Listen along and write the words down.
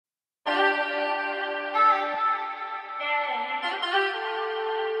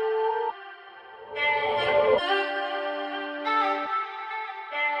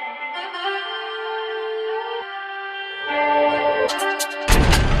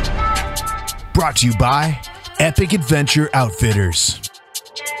Brought to you by Epic Adventure Outfitters.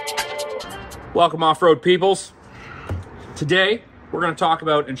 Welcome, off-road peoples. Today, we're going to talk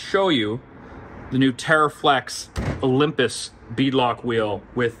about and show you the new Teraflex Olympus Beadlock Wheel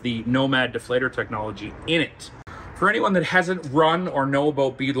with the Nomad deflator technology in it. For anyone that hasn't run or know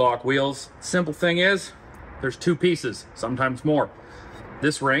about beadlock wheels, simple thing is, there's two pieces, sometimes more.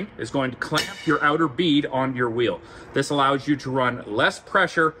 This ring is going to clamp your outer bead onto your wheel. This allows you to run less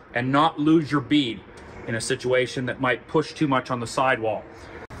pressure and not lose your bead in a situation that might push too much on the sidewall.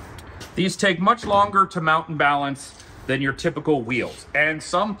 These take much longer to mount and balance than your typical wheels, and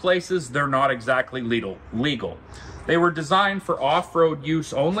some places they're not exactly legal. They were designed for off-road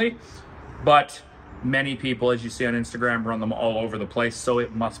use only, but many people, as you see on Instagram, run them all over the place, so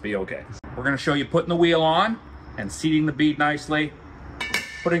it must be okay. We're going to show you putting the wheel on and seating the bead nicely,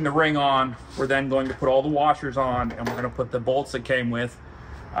 putting the ring on. We're then going to put all the washers on, and we're going to put the bolts that came with.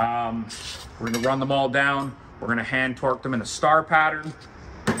 We're going to run them all down. We're going to hand torque them in a star pattern.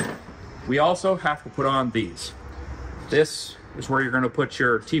 We also have to put on these. This is where you're going to put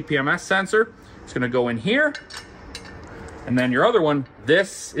your TPMS sensor. It's going to go in here. And then your other one,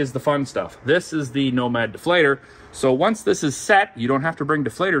 this is the fun stuff. This is the Nomad deflator. So once this is set, you don't have to bring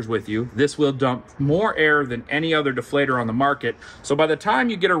deflators with you. This will dump more air than any other deflator on the market. So by the time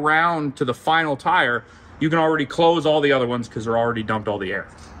you get around to the final tire, you can already close all the other ones because they're already dumped all the air.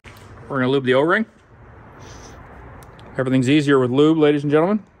 We're going to lube the O-ring. Everything's easier with lube, ladies and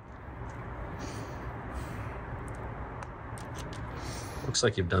gentlemen. Looks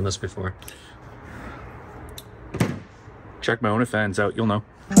like you've done this before. Check my OnlyFans out, you'll know.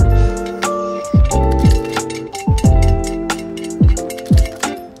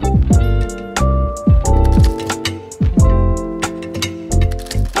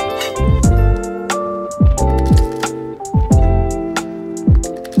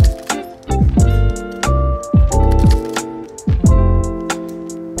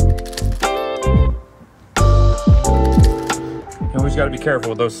 You always got to be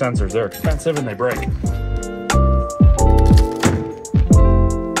careful with those sensors. They're expensive and they break.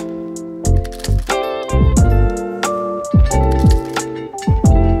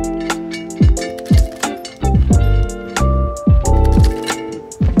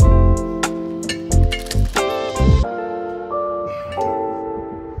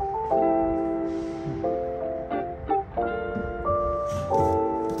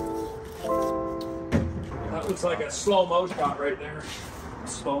 Looks like a slow-mo shot right there.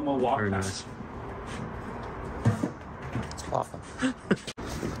 Slow-mo walk. Very nice. It's awesome.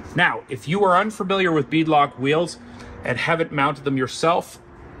 Now, if you are unfamiliar with beadlock wheels and haven't mounted them yourself,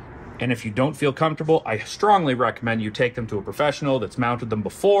 and if you don't feel comfortable, I strongly recommend you take them to a professional that's mounted them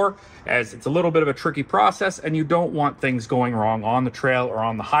before, as it's a little bit of a tricky process and you don't want things going wrong on the trail or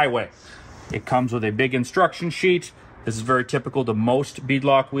on the highway. It comes with a big instruction sheet. This is very typical to most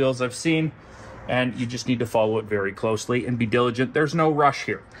beadlock wheels I've seen, and you just need to follow it very closely and be diligent. There's no rush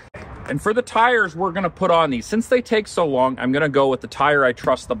here. And for the tires we're going to put on these, since they take so long, I'm going to go with the tire I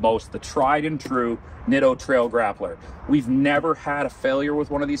trust the most, the tried and true Nitto Trail Grappler. We've never had a failure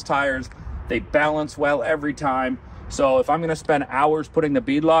with one of these tires. They balance well every time. So if I'm going to spend hours putting the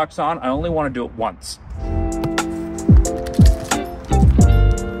beadlocks on, I only want to do it once.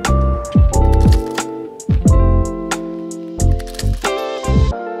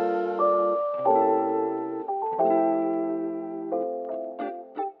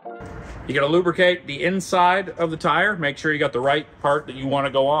 You got to lubricate the inside of the tire. Make sure you got the right part that you want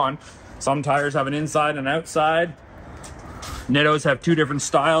to go on. Some tires have an inside and outside. Nittos have two different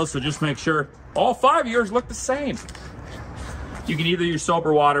styles, so just make sure all 5 of yours look the same. You can either use soap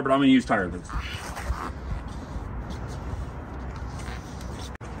or water, but I'm going to use tire lube.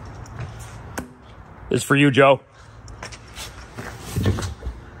 This is for you, Joe.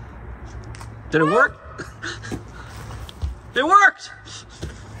 Did it work? It worked!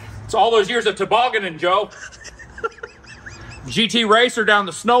 It's all those years of tobogganing, Joe. GT racer down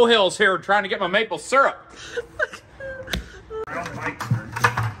the snow hills here trying to get my maple syrup.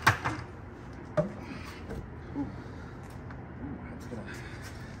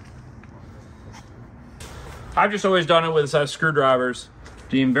 I've just always done it with screwdrivers.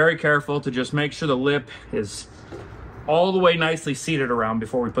 Being very careful to just make sure the lip is all the way nicely seated around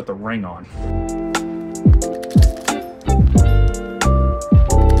before we put the ring on.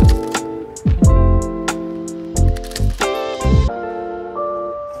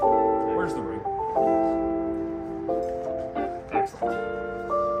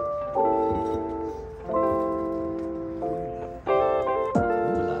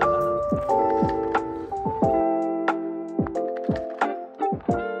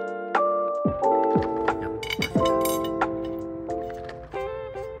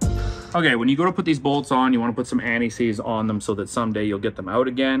 Okay, when you go to put these bolts on, you want to put some anti-seize on them so that someday you'll get them out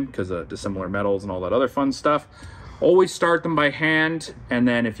again because of dissimilar metals and all that other fun stuff. Always start them by hand, and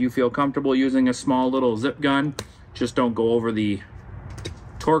then if you feel comfortable using a small little zip gun, just don't go over the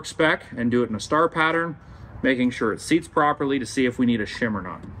torque spec and do it in a star pattern, making sure it seats properly to see if we need a shim or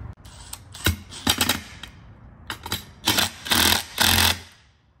not.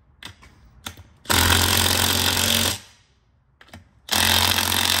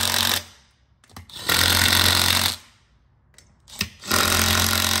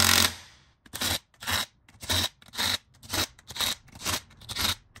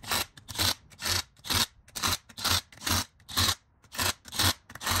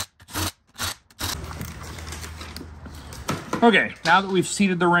 Okay, now that we've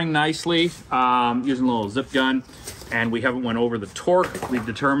seated the ring nicely, using a little zip gun, and we haven't went over the torque, we've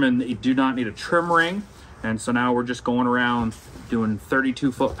determined that you do not need a trim ring. And so now we're just going around doing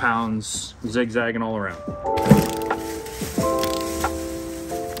 32 foot-pounds, zigzagging all around.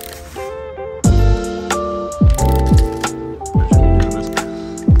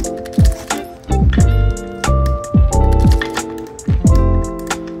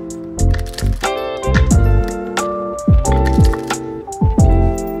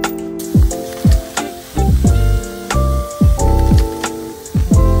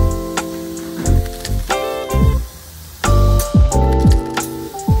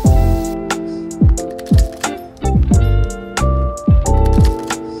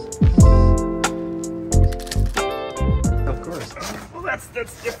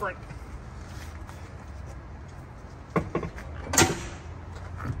 That's different.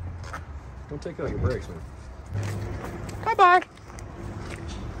 Don't take out your brakes, man. Bye-bye.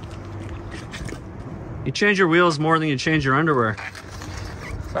 You change your wheels more than you change your underwear.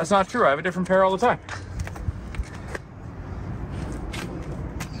 That's not true. I have a different pair all the time.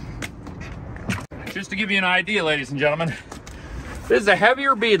 Just to give you an idea, ladies and gentlemen, this is a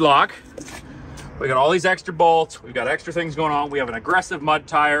heavier beadlock. We got all these extra bolts. We've got extra things going on. We have an aggressive mud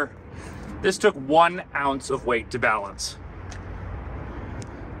tire. This took 1 ounce of weight to balance.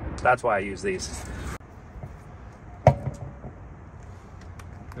 That's why I use these.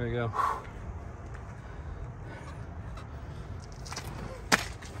 There you go.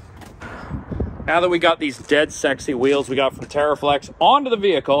 Now that we got these dead sexy wheels we got from Teraflex onto the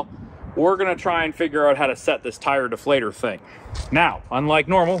vehicle, we're gonna try and figure out how to set this tire deflator thing. Now, unlike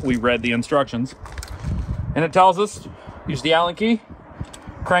normal, we read the instructions, and it tells us, use the Allen key,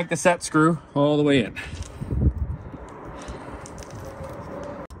 crank the set screw all the way in.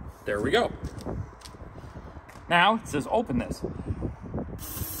 There we go. Now, it says open this.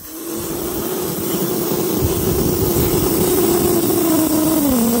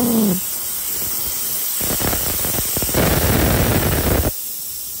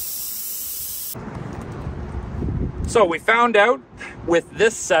 So we found out with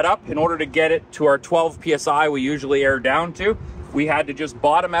this setup, in order to get it to our 12 PSI we usually air down to, we had to just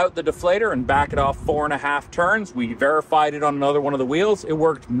bottom out the deflator and back it off 4.5 turns. We verified it on another one of the wheels. It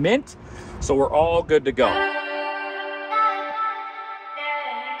worked mint, so we're all good to go.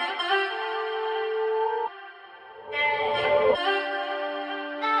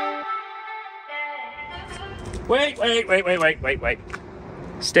 Wait.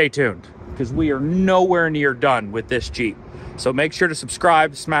 Stay tuned, because we are nowhere near done with this Jeep. So make sure to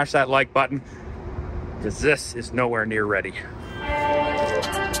subscribe, smash that like button, because this is nowhere near ready.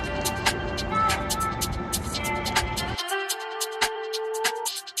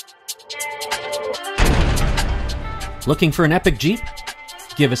 Looking for an epic Jeep?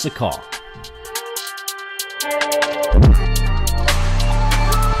 Give us a call.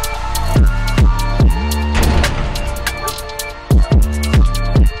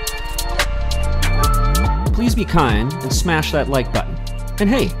 Please be kind and smash that like button. And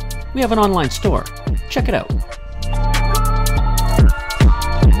hey, we have an online store. Check it out.